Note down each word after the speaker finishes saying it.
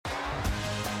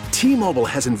T-Mobile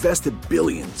has invested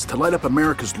billions to light up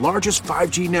America's largest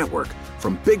 5G network,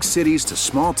 from big cities to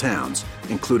small towns,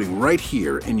 including right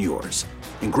here in yours.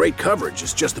 And great coverage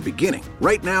is just the beginning.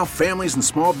 Right now, families and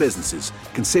small businesses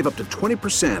can save up to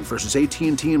 20% versus AT&T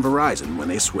and Verizon when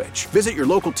they switch. Visit your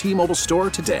local T-Mobile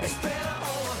store today.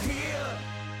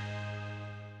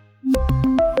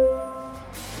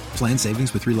 Plan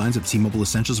savings with 3 lines of T-Mobile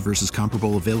Essentials versus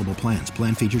comparable available plans.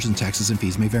 Plan features and taxes and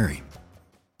fees may vary.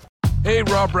 Hey,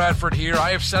 Rob Bradford here. I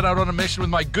have set out on a mission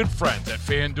with my good friends at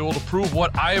FanDuel to prove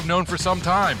what I have known for some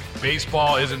time.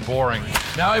 Baseball isn't boring.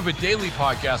 Now I have a daily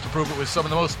podcast to prove it with some of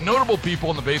the most notable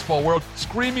people in the baseball world,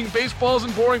 screaming baseball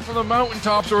isn't boring from the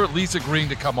mountaintops, or at least agreeing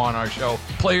to come on our show.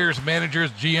 Players,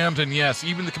 managers, GMs, and yes,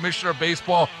 even the commissioner of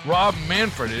baseball, Rob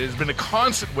Manfred. It has been a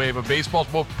constant wave of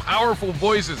baseball's most powerful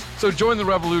voices. So join the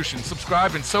revolution.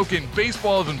 Subscribe and soak in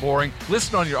Baseball Isn't Boring.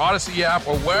 Listen on your Odyssey app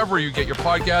or wherever you get your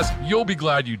podcast. You'll be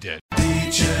glad you did.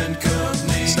 Beach and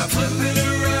Company. Stop flipping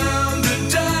around the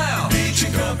dial. Beach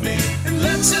and Company. And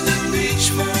let's hit the beach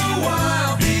for a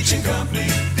while. Beach and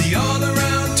Company. The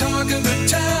all-around talk of the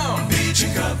town. Beach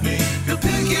and Company. He'll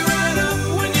pick you right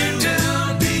up when you're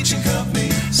down. Beach and Company.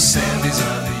 Sandy's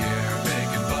on the air,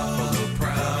 making Buffalo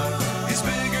proud. He's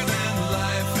bigger than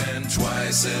life and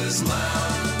twice as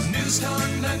loud. News Talk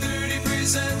 930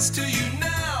 presents to you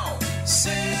now,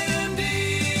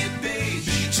 Sandy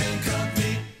Beach and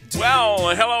Company.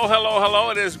 Well, hello.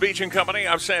 It is Beach and Company.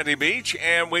 I'm Sandy Beach,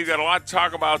 and we've got a lot to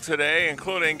talk about today,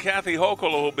 including Kathy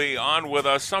Hochul, who will be on with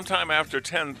us sometime after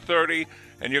 10:30,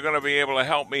 and you're going to be able to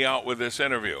help me out with this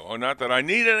interview. Or not that I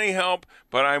need any help,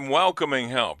 but I'm welcoming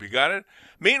help. You got it?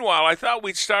 Meanwhile, I thought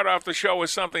we'd start off the show with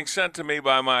something sent to me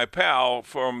by my pal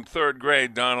from 3rd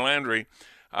grade, Don Landry.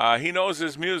 He knows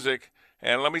his music,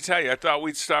 and let me tell you, I thought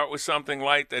we'd start with something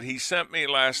light that he sent me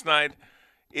last night.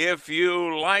 If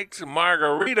you liked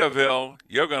Margaritaville,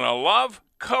 you're going to love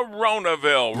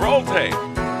Coronaville. Roll tape.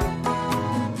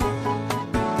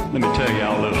 Let me tell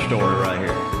y'all a little story right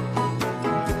here.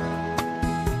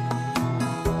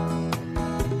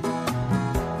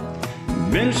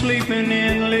 Been sleeping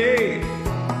in late,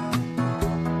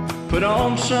 put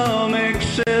on some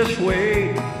excess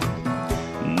weight.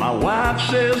 My wife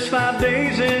says 5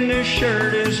 days in this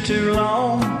shirt is too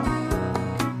long.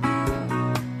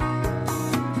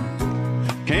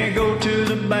 Can't go to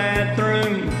the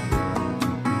bathroom,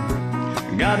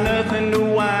 got nothing to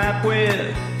wipe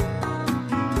with,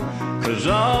 'cause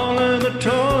all of the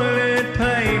toilet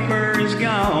paper is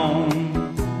gone.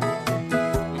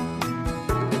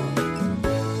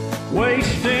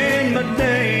 Wasting my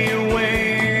day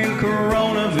away in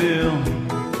Coronaville,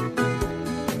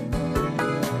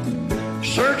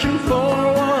 searching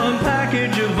for one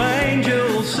package of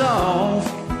Angel Soft.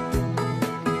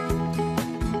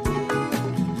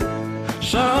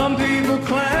 Some people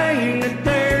claim that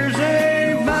there's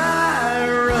a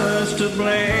virus to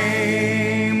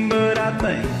blame, but I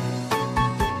think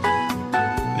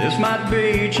this might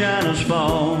be China's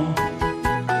fault.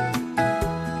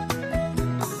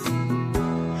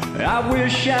 I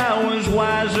wish I was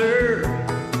wiser,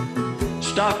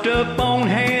 stocked up on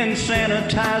hand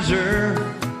sanitizer,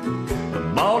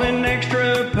 bought an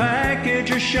extra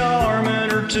package of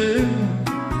Charmin or 2,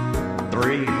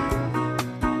 3,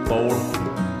 4.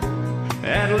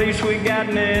 At least we got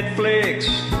Netflix,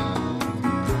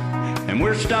 and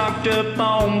we're stocked up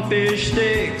on fish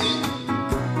sticks.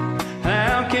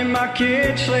 How can my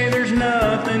kids say there's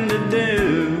nothing to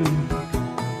do?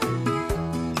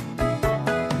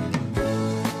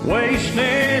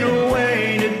 Wasting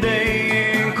away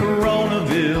today in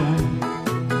Coronaville.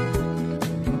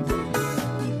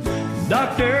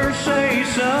 Doctors say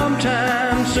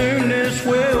sometime soon this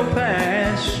will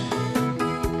pass.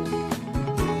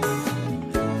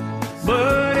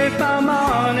 But if I'm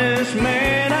honest,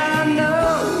 man, I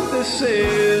know this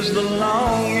is the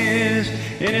longest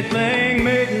anything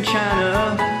made in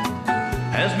China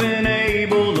has been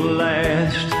able to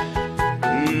last.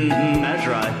 That's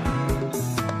right.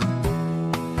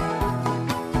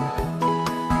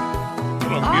 A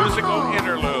little musical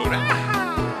interlude.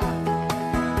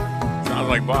 Sounds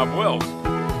like Bob Wills.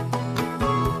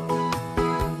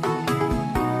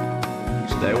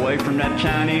 Stay away from that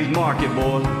Chinese market,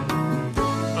 boy.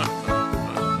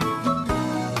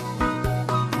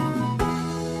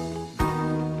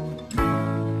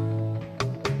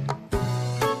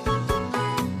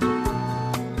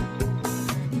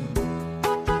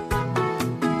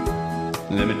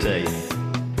 Let me tell you,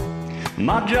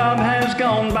 my job has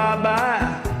gone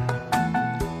bye-bye.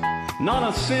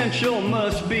 Non-essential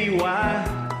must be why.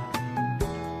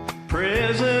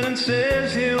 President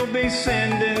says he'll be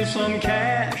sending some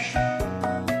cash.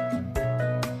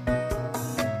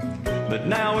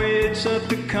 Now it's up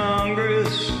to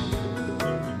Congress.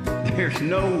 There's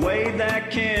no way that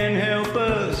can help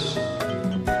us.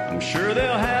 I'm sure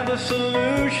they'll have a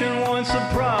solution once the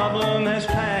problem has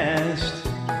passed.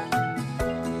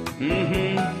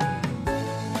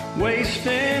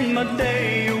 Wasting my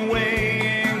day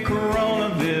away in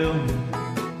Coronaville,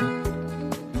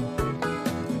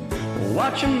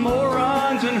 watching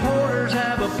morons and hoarders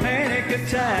have a panic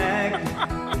attack.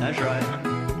 That's right.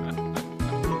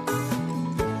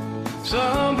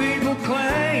 Some people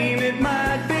claim it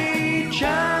might be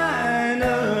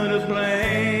China to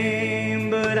blame,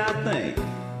 but I think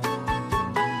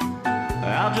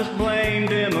I'll just blame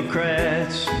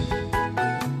Democrats.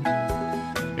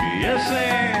 Yes,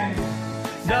 and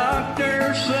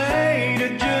doctors say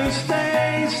to just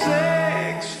stay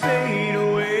 6 feet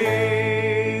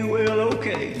away. Well,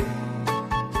 okay,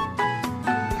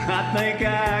 I think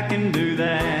I can do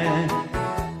that.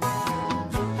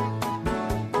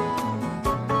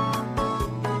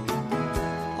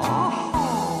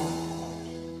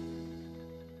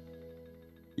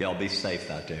 Y'all be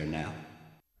safe out there now.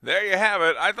 There you have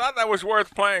it. I thought that was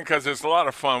worth playing because it's a lot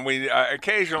of fun. We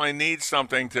occasionally need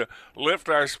something to lift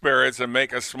our spirits and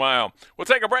make us smile. We'll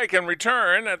take a break and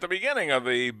return at the beginning of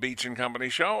the Beach and Company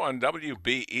show on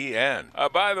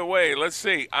WBEN. By the way, let's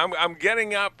see. I'm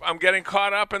getting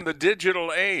caught up in the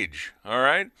digital age. All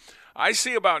right. I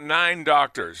see about 9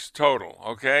 doctors total.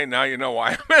 Okay. Now you know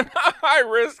why I'm in a high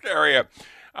risk area.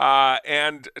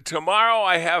 And tomorrow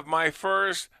I have my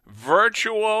first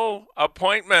virtual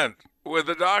appointment with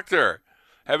a doctor.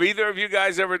 Have either of you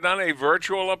guys ever done a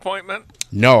virtual appointment?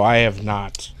 No, I have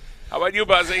not. How about you,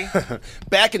 Buzzy?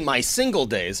 Back in my single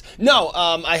days. No,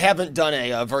 I haven't done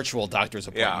a virtual doctor's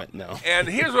appointment, no. And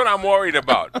here's what I'm worried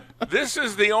about. This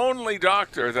is the only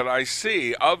doctor that I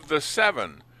see of the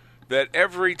 7 that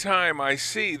every time I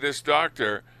see this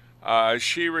doctor,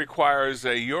 she requires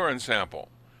a urine sample.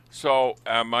 So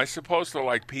am I supposed to,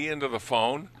 like, pee into the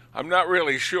phone? I'm not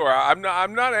really sure. I'm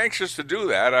not anxious to do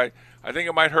that. I think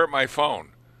it might hurt my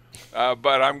phone.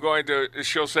 But I'm going to.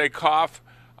 She'll say cough.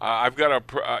 I've got a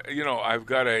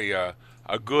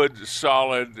good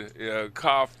solid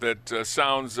cough that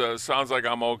sounds like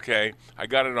I'm okay. I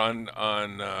got it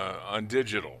on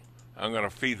digital. I'm going to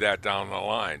feed that down the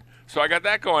line. So I got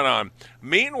that going on.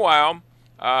 Meanwhile,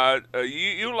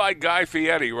 you like Guy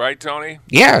Fieri, right, Tony?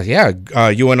 Yeah.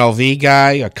 UNLV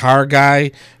guy, a car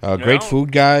guy, a great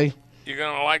food guy. You're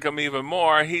going to like him even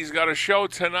more. He's got a show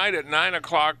tonight at 9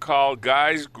 o'clock called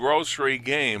Guy's Grocery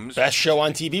Games. Best show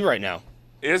on TV right now.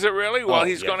 Is it really? Well,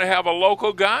 he's going to have a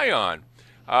local guy on,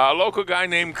 a local guy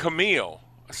named Camille.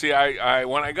 See, I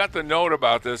when I got the note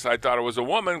about this, I thought it was a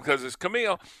woman because it's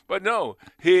Camille. But no,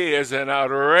 he is an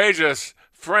outrageous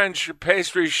French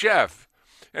pastry chef.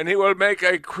 And he will make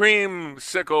a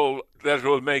creamsicle that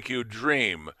will make you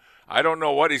dream. I don't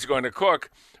know what he's going to cook,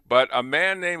 but a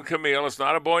man named Camille, it's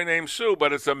not a boy named Sue,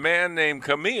 but it's a man named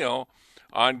Camille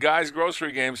on Guy's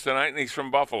Grocery Games tonight, and he's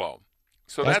from Buffalo.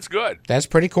 So that's good. That's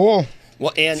pretty cool.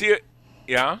 Well, and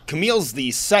yeah, Camille's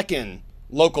the second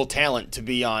local talent to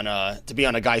be on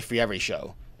a Guy Fieri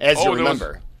show, as you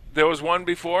remember. There was one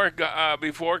before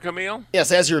Camille?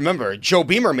 Yes, as you remember, Joe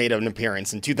Beamer made an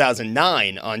appearance in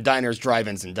 2009 on Diners,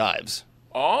 Drive-Ins, and Dives.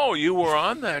 Oh, you were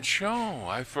on that show.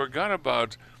 I forgot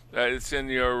about that. It's in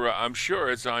your, I'm sure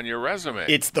it's on your resume.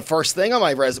 It's the first thing on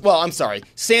my resume. Well, I'm sorry,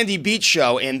 Sandy Beach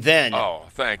Show, and then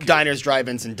thank you. Diners,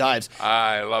 Drive-Ins, and Dives.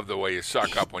 I love the way you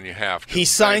suck up when you have to. He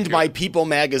signed my People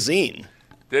magazine.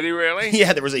 Did he really?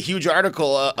 Yeah, there was a huge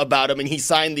article about him, and he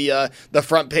signed the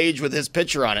front page with his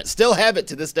picture on it. Still have it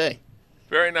to this day.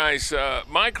 Very nice.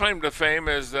 My claim to fame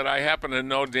is that I happen to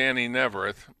know Danny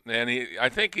Neverth, and I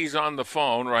think he's on the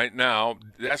phone right now,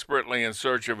 desperately in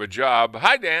search of a job.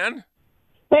 Hi, Dan.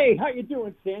 Hey, how you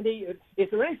doing, Sandy? Is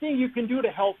there anything you can do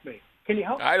to help me? Can you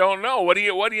help me? I don't know. What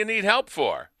do you need help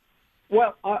for?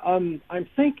 Well, I'm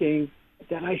thinking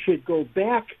that I should go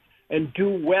back and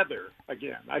do weather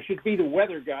again. I should be the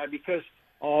weather guy because,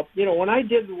 when I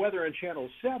did the weather on Channel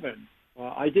 7,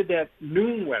 I did that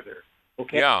noon weather.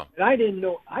 Okay. Yeah. And I didn't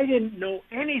know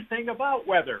anything about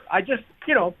weather. I just,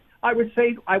 I would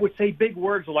say big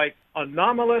words like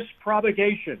anomalous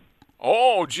propagation.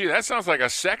 Oh, gee, that sounds like a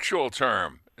sexual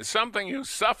term. It's something you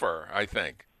suffer, I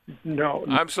think. No.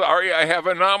 I'm sorry, I have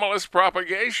anomalous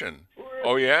propagation.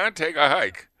 Oh, yeah? Take a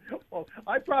hike. Well,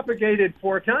 I propagated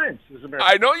 4 times, as a matter of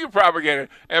fact. I know you propagated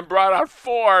and brought out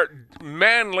 4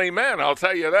 manly men, I'll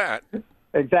tell you that.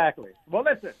 Exactly. Well,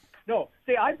 listen. No,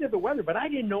 see, I did the weather, but I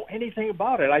didn't know anything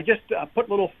about it. I just put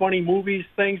little funny movies,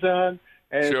 things on,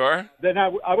 And Sure. then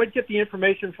I would get the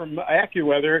information from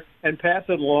AccuWeather and pass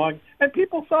it along, and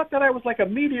people thought that I was like a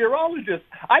meteorologist.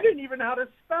 I didn't even know how to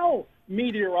spell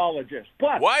meteorologist.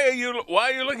 But Why are you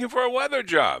looking for a weather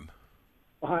job?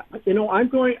 I'm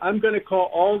going to call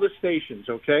all the stations,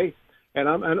 okay?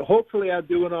 And hopefully I'll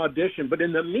do an audition. But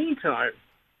in the meantime,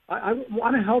 I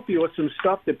want to help you with some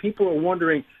stuff that people are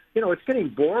wondering. It's getting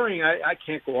boring. I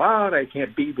can't go out. I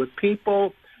can't be with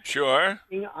people. Sure.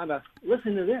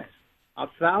 Listen to this.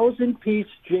 1,000-piece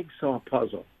jigsaw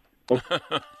puzzle.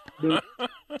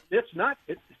 It's not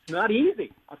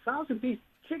easy. 1,000-piece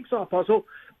jigsaw puzzle,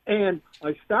 and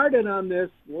I started on this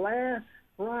last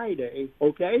Friday.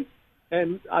 Okay,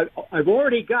 and I've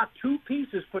already got 2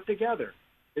 pieces put together.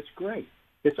 It's great.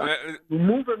 It's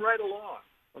moving right along.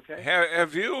 Okay.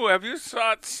 Have you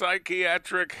sought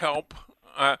psychiatric help?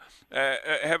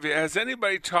 Has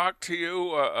anybody talked to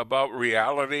you about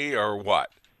reality or what?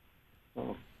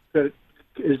 Oh,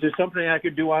 is there something I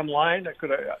could do online?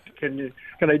 Can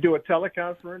I do a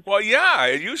teleconference? Well, yeah.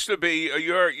 It used to be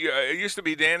it used to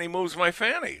be Danny Moves My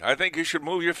Fanny. I think you should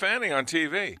move your fanny on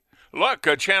TV. Look,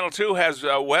 Channel 2 has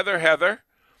Weather Heather.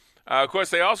 Of course,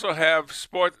 they also have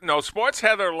Sports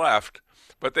Heather left,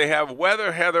 but they have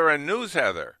Weather Heather and News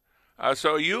Heather.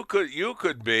 So you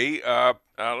could be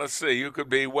let's see, you could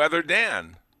be Weather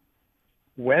Dan.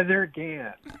 Weather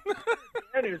Dan.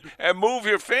 That is, and move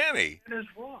your fanny. That is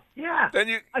wrong. Yeah. Then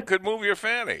you could move your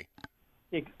fanny.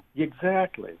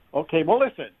 Exactly. Okay, well,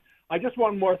 listen, I just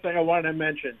one more thing I wanted to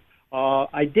mention.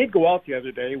 I did go out the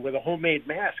other day with a homemade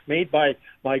mask made by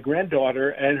my granddaughter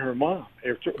and her mom.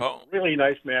 It's a really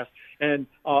nice mask, and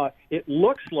it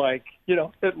looks like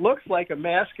a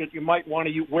mask that you might want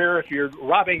to wear if you're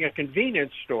robbing a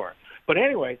convenience store. But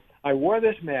anyway, I wore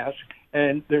this mask,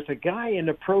 and there's a guy in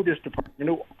the produce department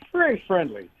who very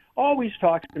friendly, always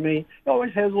talks to me,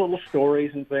 always has little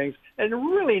stories and things, and a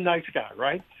really nice guy,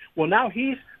 right? Well, now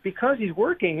because he's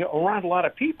working around a lot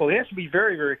of people, he has to be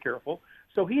very, very careful.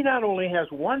 So he not only has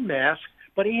one mask,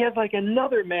 but he has like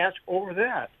another mask over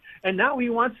that. And now he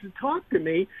wants to talk to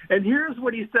me, and here's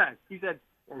what he said. He said,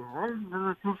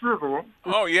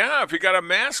 oh, yeah, if you got a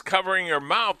mask covering your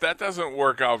mouth, that doesn't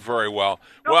work out very well.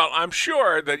 No. Well, I'm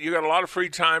sure that you got a lot of free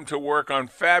time to work on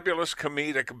fabulous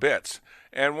comedic bits.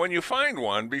 And when you find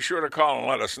one, be sure to call and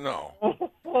let us know.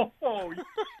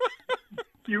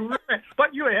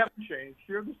 But you haven't changed.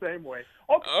 You're the same way.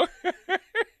 Okay,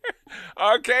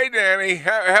 okay, Danny.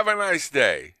 Have a nice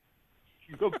day.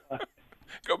 Goodbye.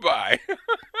 Goodbye.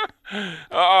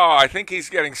 Oh, I think he's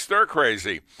getting stir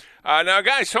crazy. Now,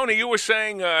 guys, Tony, you were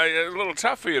saying a little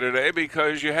tough for you today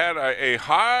because you had a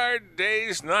hard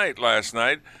day's night last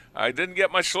night. I didn't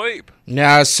get much sleep.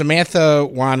 Now, Samantha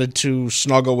wanted to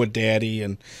snuggle with Daddy,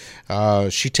 and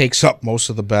she takes up most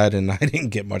of the bed, and I didn't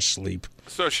get much sleep.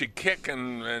 So she kick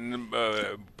and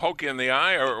poke you in the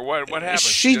eye, or what happens?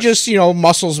 She just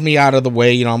muscles me out of the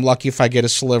way. I'm lucky if I get a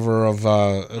sliver of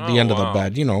the end of the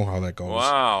bed. You know how that goes.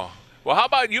 Wow. Well, how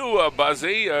about you,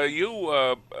 Buzzy?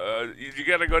 You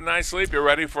get a good night's sleep? You're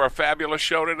ready for a fabulous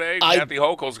show today? Kathy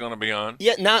Hochul's going to be on.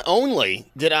 Yeah, not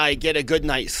only did I get a good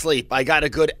night's sleep, I got a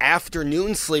good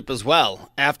afternoon sleep as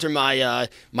well. After my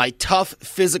my tough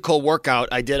physical workout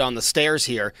I did on the stairs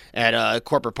here at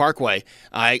Corporate Parkway,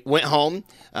 I went home,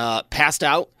 passed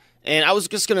out, and I was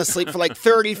just going to sleep for like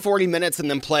 30, 40 minutes and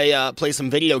then play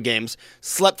some video games.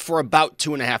 Slept for about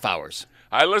 2.5 hours.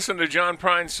 I listened to John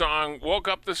Prine's song, woke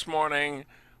up this morning,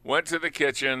 went to the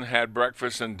kitchen, had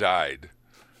breakfast, and died.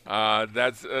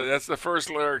 That's the first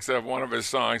lyrics of one of his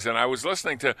songs. And I was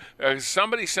listening to,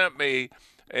 somebody sent me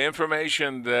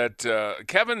information that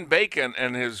Kevin Bacon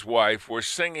and his wife were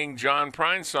singing John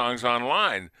Prine songs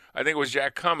online. I think it was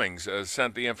Jack Cummings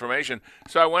sent the information.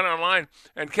 So I went online,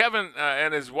 and Kevin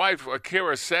and his wife,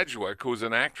 Kira Sedgwick, who's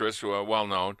an actress,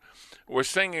 well-known, were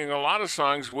singing a lot of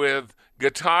songs with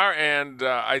guitar, and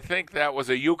I think that was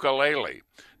a ukulele.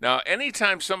 Now,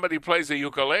 anytime somebody plays a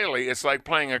ukulele, it's like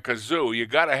playing a kazoo. You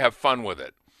got to have fun with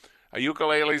it.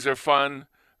 Ukuleles are fun.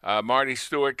 Marty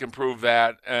Stewart can prove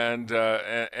that, and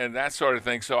that sort of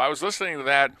thing. So I was listening to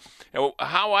that. And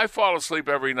how I fall asleep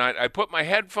every night, I put my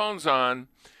headphones on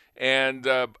and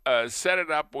set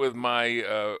it up with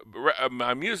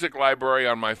my music library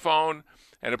on my phone,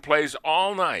 and it plays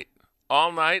all night,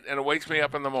 and it wakes me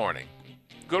up in the morning.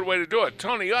 Good way to do it.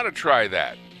 Tony, you ought to try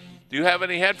that. Do you have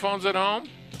any headphones at home?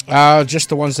 Just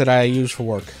the ones that I use for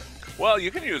work. Well,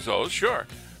 you can use those, sure.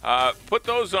 Put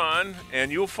those on, and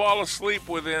you'll fall asleep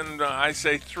within, I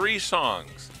say, 3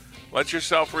 songs. Let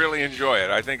yourself really enjoy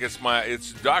it. I think it's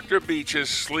Dr. Beach's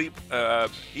Sleep.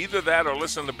 Either that or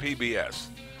listen to PBS.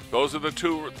 Those are the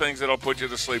two things that'll put you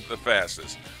to sleep the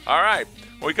fastest. All right,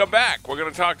 when we come back, we're going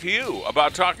to talk to you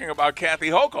about talking about Kathy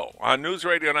Hochul on News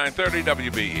Radio 930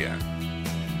 WBEN.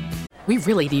 We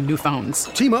really need new phones.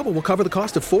 T-Mobile will cover the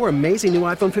cost of 4 amazing new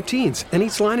iPhone 15s, and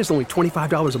each line is only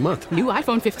 $25 a month. New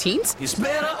iPhone 15s? It's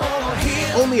better over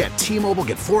here. Only at T-Mobile,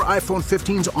 get 4 iPhone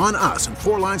 15s on us and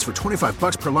 4 lines for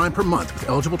 $25 per line per month with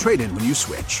eligible trade-in when you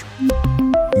switch.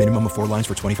 Minimum of 4 lines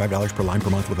for $25 per line per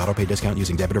month with autopay discount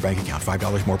using debit or bank account.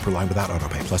 $5 more per line without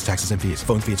autopay, plus taxes and fees.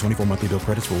 Phone fee at 24 monthly bill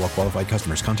credits for well-qualified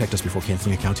customers. Contact us before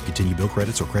canceling account to continue bill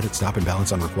credits or credit stop and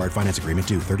balance on required finance agreement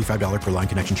due. $35 per line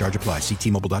connection charge applies. See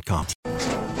T-Mobile.com.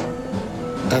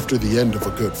 After the end of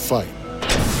a good fight,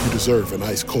 you deserve an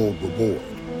ice-cold reward.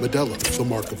 Modelo, the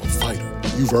mark of a fighter.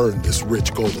 You've earned this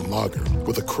rich golden lager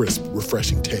with a crisp,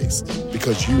 refreshing taste.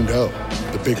 Because you know,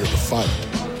 the bigger the fight,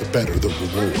 the better the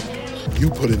reward. You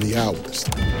put in the hours,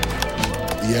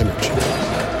 the energy,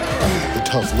 the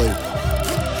tough labor.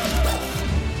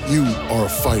 You are a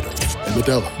fighter, and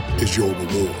Modelo is your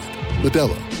reward.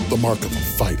 Modelo, the mark of a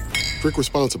fighter. Drink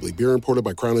responsibly. Beer imported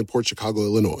by Crown Imports, Chicago,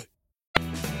 Illinois.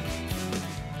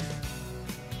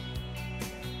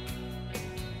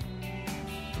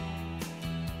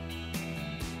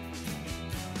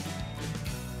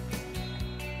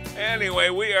 Anyway,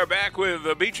 we are back with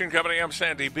the Beach and Company. I'm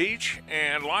Sandy Beach,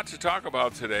 and lots to talk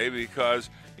about today because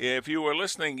if you were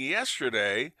listening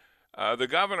yesterday, the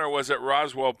governor was at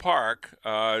Roswell Park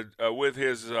with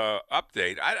his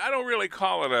update. I don't really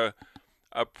call it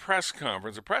a press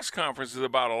conference. A press conference is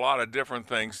about a lot of different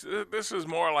things. This is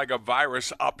more like a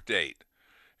virus update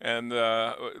and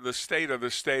the state of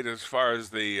the state as far as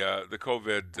the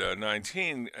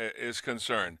COVID-19 is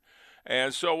concerned.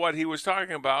 And so what he was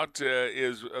talking about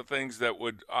is things that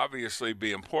would obviously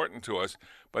be important to us.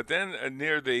 But then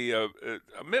near the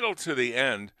middle to the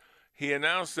end, he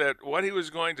announced that what he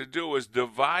was going to do was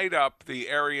divide up the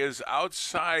areas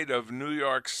outside of New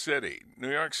York City. New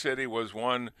York City was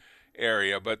one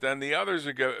area, but then the others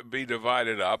are going to be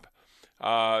divided up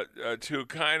to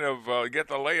kind of get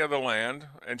the lay of the land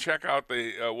and check out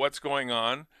the what's going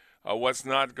on, what's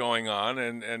not going on,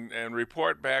 and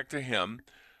report back to him.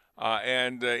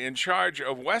 And in charge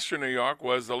of Western New York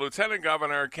was the Lieutenant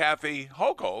Governor Kathy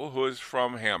Hochul, who is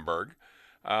from Hamburg,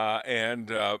 and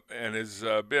has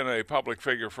been a public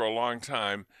figure for a long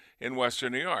time in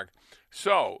Western New York.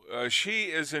 So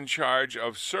she is in charge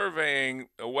of surveying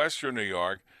Western New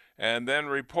York and then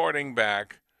reporting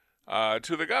back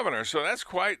to the governor. So that's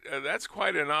quite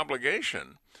an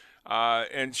obligation.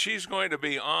 And she's going to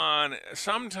be on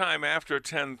sometime after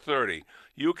 10:30.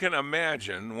 You can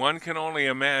imagine, one can only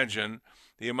imagine,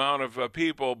 the amount of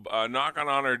people knocking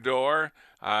on her door,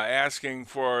 asking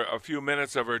for a few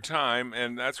minutes of her time,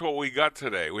 and that's what we got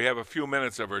today. We have a few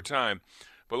minutes of her time.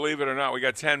 Believe it or not, we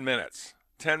got 10 minutes.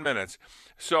 10 minutes.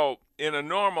 So in a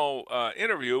normal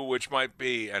interview, which might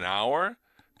be an hour,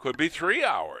 could be 3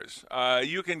 hours,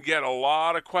 you can get a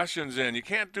lot of questions in. You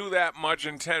can't do that much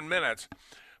in 10 minutes.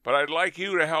 But I'd like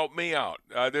you to help me out.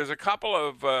 There's a couple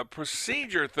of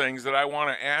procedure things that I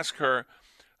want to ask her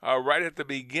right at the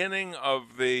beginning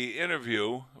of the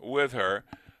interview with her,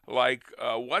 like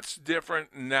what's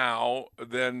different now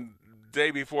than day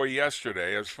before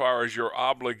yesterday as far as your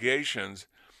obligations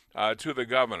to the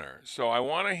governor. So I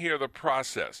want to hear the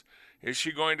process. Is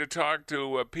she going to talk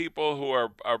to people who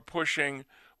are pushing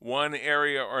one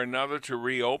area or another to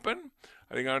reopen?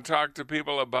 Are they going to talk to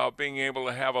people about being able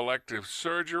to have elective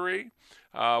surgery?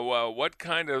 Well, what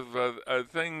kind of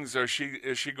things is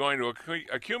she going to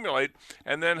accumulate?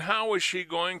 And then how is she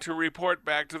going to report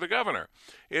back to the governor?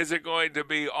 Is it going to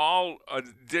be all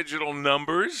digital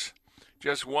numbers,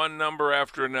 just one number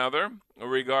after another,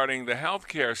 regarding the health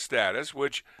care status,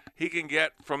 which he can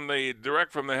get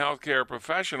direct from the health care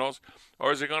professionals,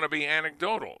 or is it going to be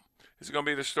anecdotal? Is it going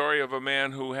to be the story of a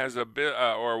man who has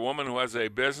or a woman who has a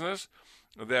business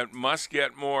that must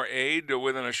get more aid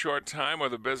within a short time or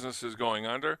the business is going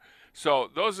under? So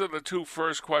those are the two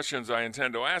first questions I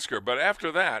intend to ask her. But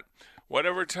after that,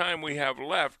 whatever time we have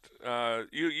left,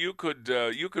 you could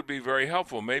be very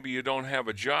helpful. Maybe you don't have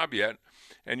a job yet,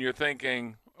 and you're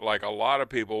thinking, like a lot of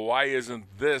people, why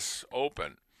isn't this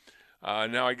open?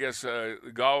 Now I guess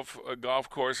golf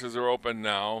courses are open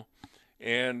now,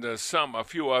 and a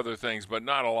few other things, but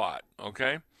not a lot.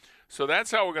 Okay, so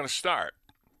that's how we're going to start.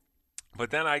 But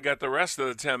then I got the rest of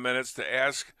the 10 minutes to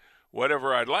ask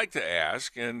whatever I'd like to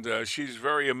ask, and she's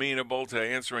very amenable to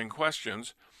answering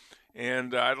questions,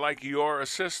 and I'd like your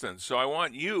assistance. So I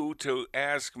want you to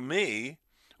ask me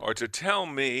or to tell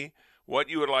me what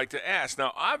you would like to ask.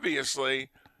 Now, obviously,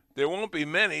 there won't be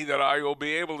many that I will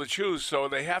be able to choose, so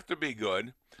they have to be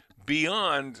good.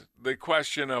 beyond the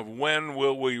question of when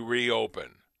will we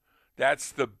reopen.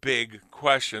 That's the big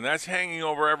question. That's hanging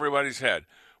over everybody's head.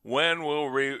 When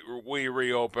will we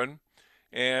reopen?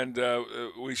 And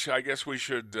I guess we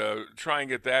should try and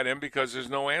get that in because there's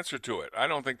no answer to it. I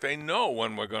don't think they know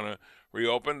when we're going to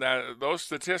reopen. Those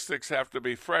statistics have to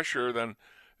be fresher than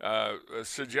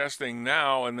suggesting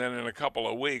now and then in a couple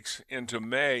of weeks into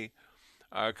May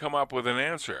come up with an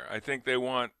answer. I think they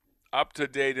want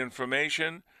up-to-date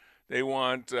information. They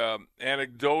want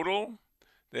anecdotal.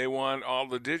 They want all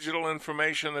the digital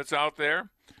information that's out there.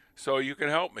 So you can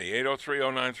help me,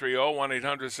 803-0930,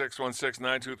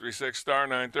 1-800-616-9236, star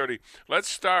 930. Let's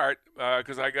start,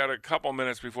 because I got a couple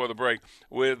minutes before the break,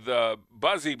 with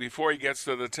Buzzy before he gets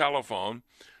to the telephone.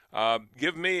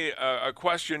 Give me a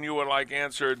question you would like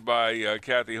answered by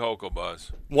Kathy Hochul,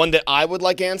 Buzz. One that I would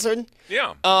like answered?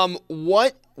 Yeah. Because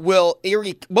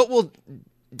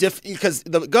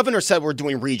the governor said we're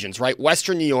doing regions, right?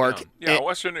 Western New York. Yeah,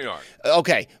 Western New York.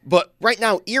 Okay, but right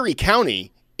now Erie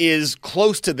County is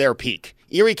close to their peak.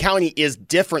 Erie County is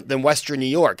different than Western New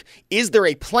York. Is there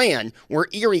a plan where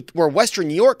Western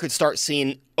New York could start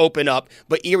seeing open up,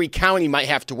 but Erie County might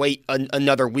have to wait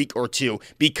another week or two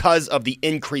because of the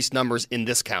increased numbers in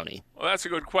this county? Well, that's a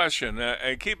good question.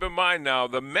 And keep in mind now,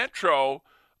 the metro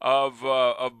of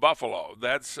Buffalo,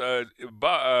 that's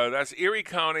Erie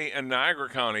County and Niagara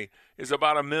County, is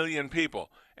about 1 million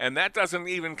people. And that doesn't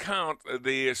even count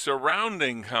the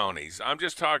surrounding counties. I'm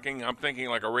thinking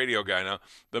like a radio guy now,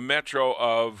 the metro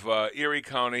of Erie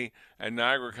County and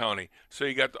Niagara County. So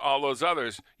you got all those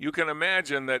others. You can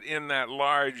imagine that in that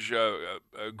large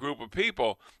group of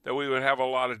people that we would have a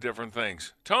lot of different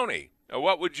things. Tony,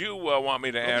 what would you want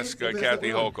me to ask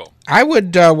Kathy Hochul? I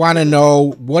would want to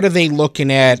know, what are they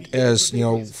looking at as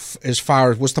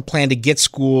far as what's the plan to get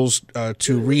schools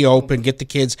to reopen, get the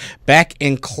kids back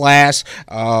in class?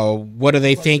 What are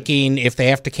they thinking if they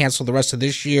have to cancel the rest of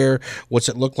this year? What's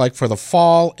it look like for the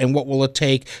fall? And what will it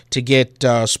take to get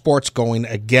sports going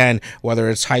again, whether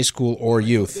it's high school or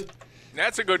youth?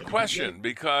 That's a good question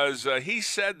because he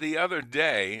said the other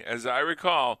day, as I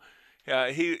recall,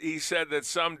 he said that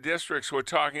some districts were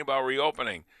talking about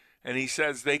reopening, and he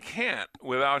says they can't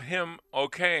without him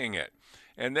okaying it.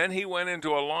 And then he went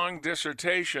into a long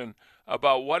dissertation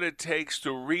about what it takes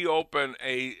to reopen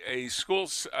a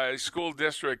school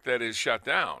district that is shut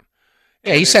down.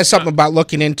 Yeah, he said something about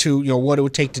looking into what it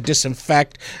would take to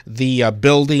disinfect the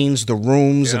buildings, the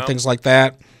rooms, and things like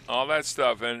that. All that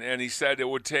stuff, and he said it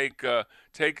would take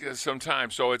some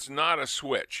time. So it's not a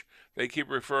switch. They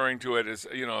keep referring to it as,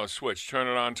 a switch. Turn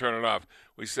it on, turn it off.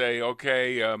 We say,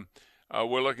 okay,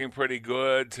 we're looking pretty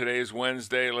good. Today's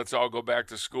Wednesday. Let's all go back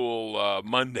to school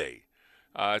Monday.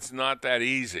 It's not that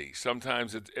easy.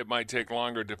 Sometimes it might take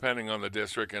longer depending on the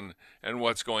district and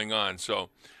what's going on. So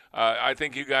I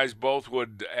think you guys both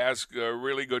would ask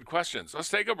really good questions. Let's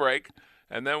take a break,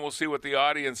 and then we'll see what the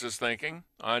audience is thinking.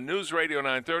 On News Radio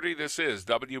 930, this is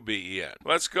WBEN.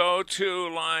 Let's go to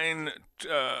line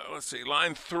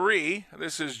 3.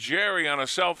 This is Jerry on a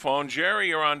cell phone. Jerry,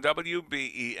 you're on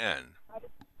WBEN.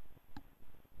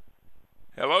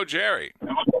 Hello, Jerry.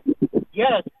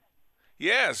 Yes.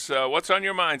 Yes. What's on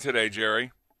your mind today,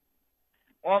 Jerry?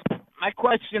 Well, my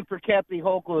question for Kathy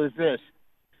Hochul is this.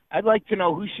 I'd like to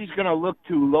know who she's going to look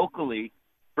to locally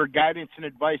for guidance and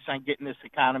advice on getting this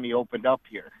economy opened up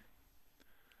here.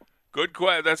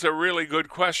 That's a really good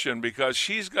question because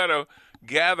she's got to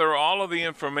gather all of the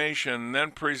information and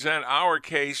then present our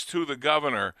case to the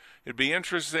governor. It'd be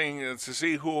interesting to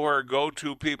see who her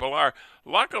go-to people are.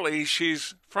 Luckily,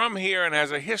 she's from here and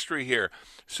has a history here,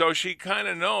 so she kind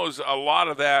of knows a lot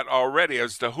of that already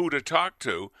as to who to talk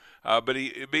to. But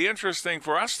it'd be interesting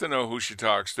for us to know who she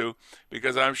talks to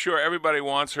because I'm sure everybody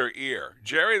wants her ear.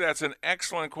 Jerry, that's an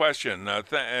excellent question,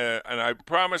 and I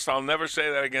promise I'll never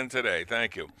say that again today.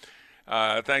 Thank you.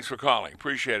 Thanks for calling.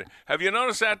 Appreciate it. Have you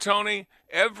noticed that, Tony?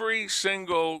 Every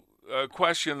single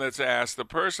question that's asked, the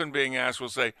person being asked will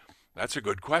say, that's a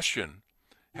good question.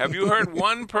 Have you heard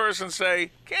one person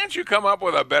say, can't you come up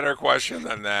with a better question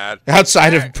than that?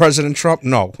 Outside of President Trump?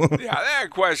 No. Yeah, that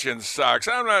question sucks.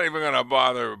 I'm not even going to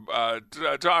bother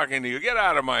talking to you. Get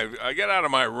out of my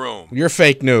room. You're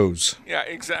fake news. Yeah,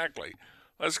 exactly.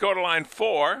 Let's go to line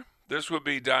 4. This would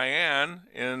be Diane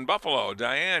in Buffalo.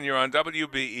 Diane, you're on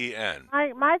WBEN.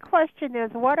 My question is,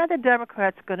 what are the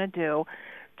Democrats going to do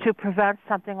to prevent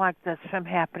something like this from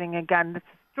happening again?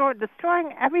 It's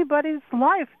destroying everybody's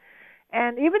life.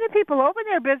 And even if people open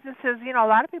their businesses, a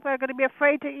lot of people are going to be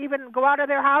afraid to even go out of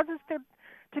their houses to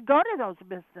go to those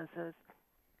businesses.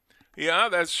 Yeah,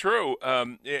 that's true.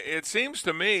 It seems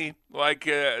to me like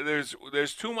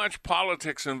there's too much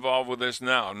politics involved with this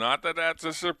now. Not that that's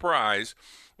a surprise.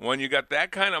 When you got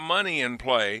that kind of money in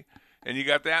play, and you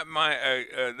got that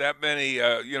many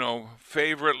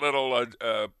favorite little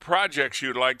projects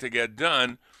you'd like to get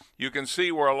done, you can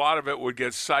see where a lot of it would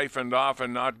get siphoned off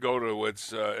and not go to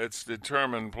its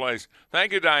determined place.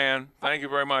 Thank you, Diane. Thank you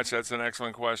very much. That's an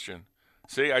excellent question.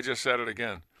 See, I just said it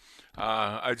again.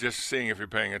 I'm just seeing if you're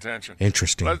paying attention.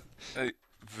 Interesting.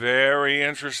 Very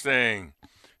interesting.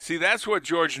 See, that's what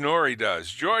George Noory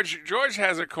does. George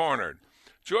has it cornered.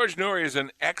 George Noory is an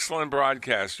excellent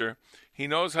broadcaster. He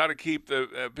knows how to keep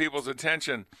the people's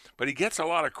attention, but he gets a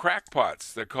lot of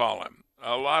crackpots that call him.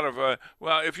 A lot of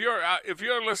if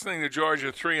you're listening to George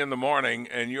at 3 a.m.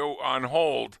 and you're on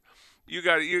hold, you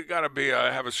got to be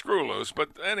have a screw loose. But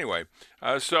anyway,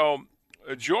 so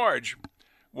George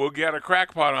will get a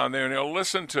crackpot on there, and he'll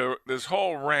listen to this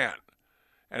whole rant.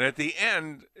 And at the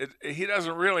end, he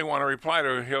doesn't really want to reply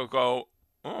to it. He'll go,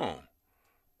 "Oh,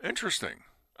 interesting."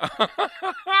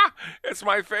 It's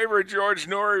my favorite George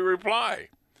Noory reply.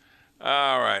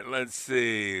 All right, let's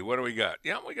see. What do we got?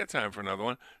 Yeah, we got time for another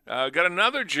one. Got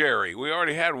another Jerry. We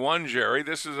already had one Jerry.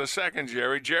 This is a second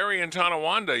Jerry. Jerry in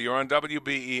Tonawanda, you're on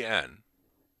WBEN.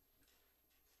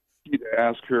 To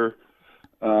ask her,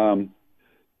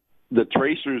 the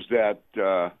tracers that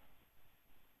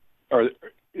are,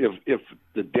 if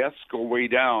the deaths go way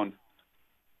down,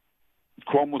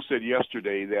 Cuomo said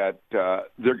yesterday that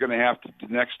they're going to have to,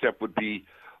 the next step would be,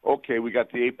 okay, we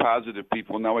got the A-positive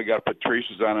people, now we got to put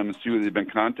tracers on them and see who they've been in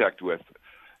contact with.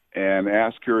 And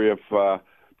ask her if,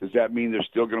 does that mean they're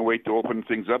still going to wait to open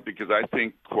things up? Because I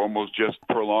think Cuomo's just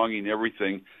prolonging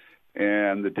everything,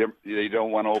 and they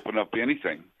don't want to open up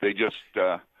anything. They just...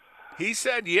 He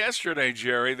said yesterday,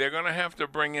 Jerry, they're going to have to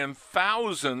bring in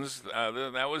thousands,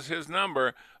 that was his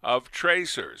number, of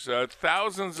tracers,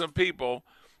 thousands of people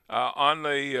on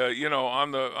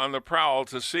the prowl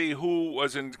to see who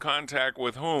was in contact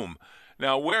with whom.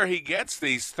 Now, where he gets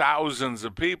these thousands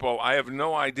of people, I have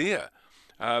no idea,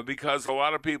 because a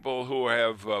lot of people who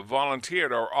have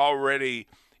volunteered are already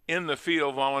in the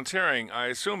field volunteering. I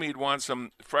assume he'd want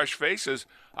some fresh faces.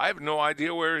 I have no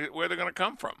idea where they're going to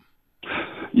come from.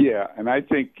 Yeah, and I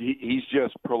think he's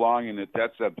just prolonging it.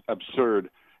 That's absurd.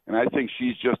 And I think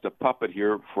she's just a puppet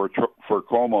here for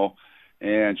Cuomo,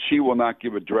 and she will not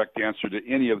give a direct answer to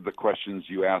any of the questions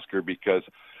you ask her because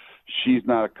she's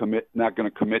not going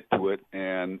to commit to it,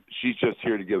 and she's just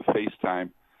here to give face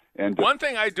time. And one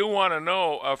thing I do want to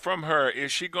know from her,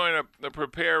 is she going to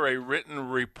prepare a written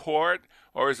report,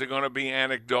 or is it going to be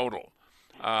anecdotal?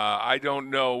 I don't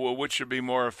know which should be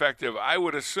more effective. I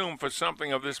would assume for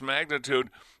something of this magnitude,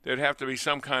 there'd have to be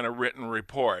some kind of written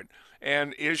report.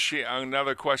 And is she,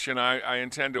 another question I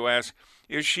intend to ask,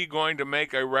 is she going to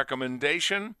make a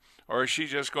recommendation, or is she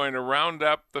just going to round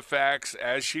up the facts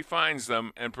as she finds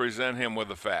them and present him with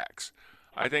the facts?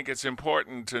 I think it's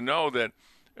important to know that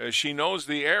she knows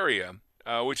the area,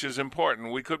 which is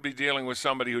important. We could be dealing with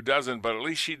somebody who doesn't, but at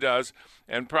least she does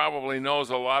and probably knows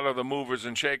a lot of the movers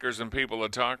and shakers and people to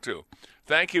talk to.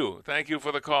 Thank you. Thank you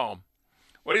for the call.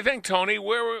 What do you think, Tony?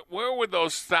 Where would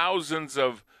those thousands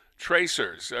of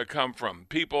tracers come from?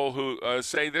 People who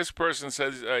say this person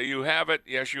says you have it.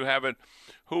 Yes, you have it.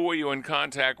 Who were you in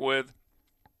contact with?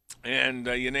 And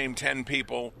you name 10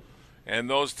 people, and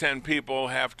those 10 people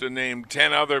have to name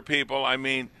 10 other people. I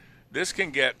mean, this can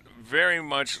get very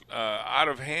much out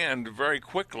of hand very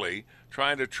quickly,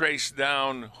 trying to trace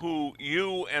down who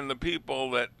you and the people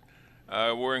that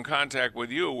were in contact with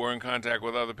you were in contact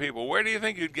with other people. Where do you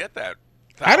think you'd get that?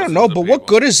 I don't know, but what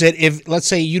good is it if, let's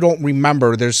say, you don't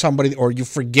remember, there's somebody, or you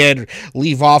forget,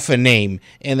 leave off a name,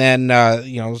 and then,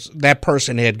 that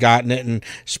person had gotten it and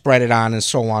spread it on and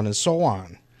so on and so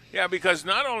on. Yeah, because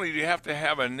not only do you have to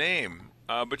have a name,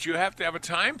 but you have to have a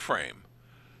time frame.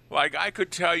 Like, I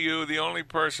could tell you the only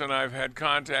person I've had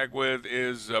contact with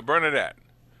is Bernadette,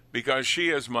 because she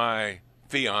is my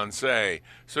fiancée.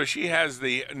 So she has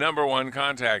the number one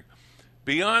contact.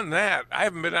 Beyond that, I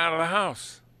haven't been out of the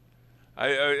house.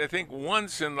 I think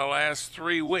once in the last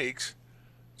 3 weeks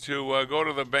to go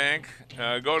to the bank,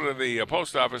 go to the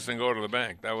post office and go to the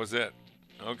bank. That was it.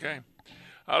 Okay.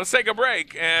 Let's take a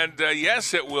break. And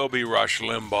yes, it will be Rush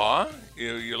Limbaugh.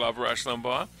 You love Rush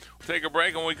Limbaugh. We'll take a break,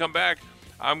 and when we come back,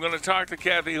 I'm going to talk to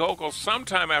Kathy Hochul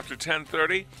sometime after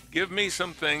 10:30. Give me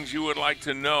some things you would like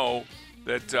to know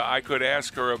that I could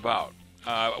ask her about.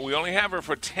 We only have her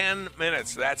for 10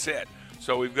 minutes. That's it.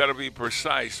 So we've got to be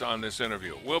precise on this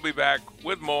interview. We'll be back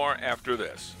with more after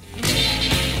this.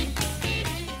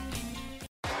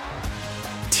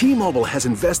 T-Mobile has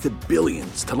invested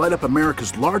billions to light up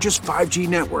America's largest 5G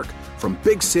network, from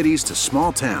big cities to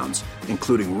small towns,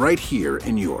 including right here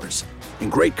in yours.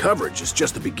 And great coverage is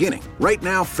just the beginning. Right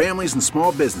now, families and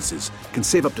small businesses can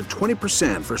save up to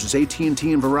 20% versus AT&T and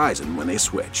Verizon when they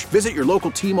switch. Visit your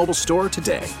local T-Mobile store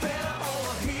today.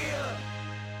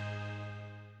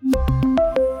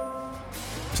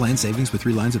 Plan savings with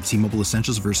 3 lines of T-Mobile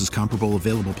Essentials versus comparable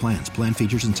available plans. Plan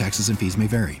features and taxes and fees may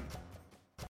vary.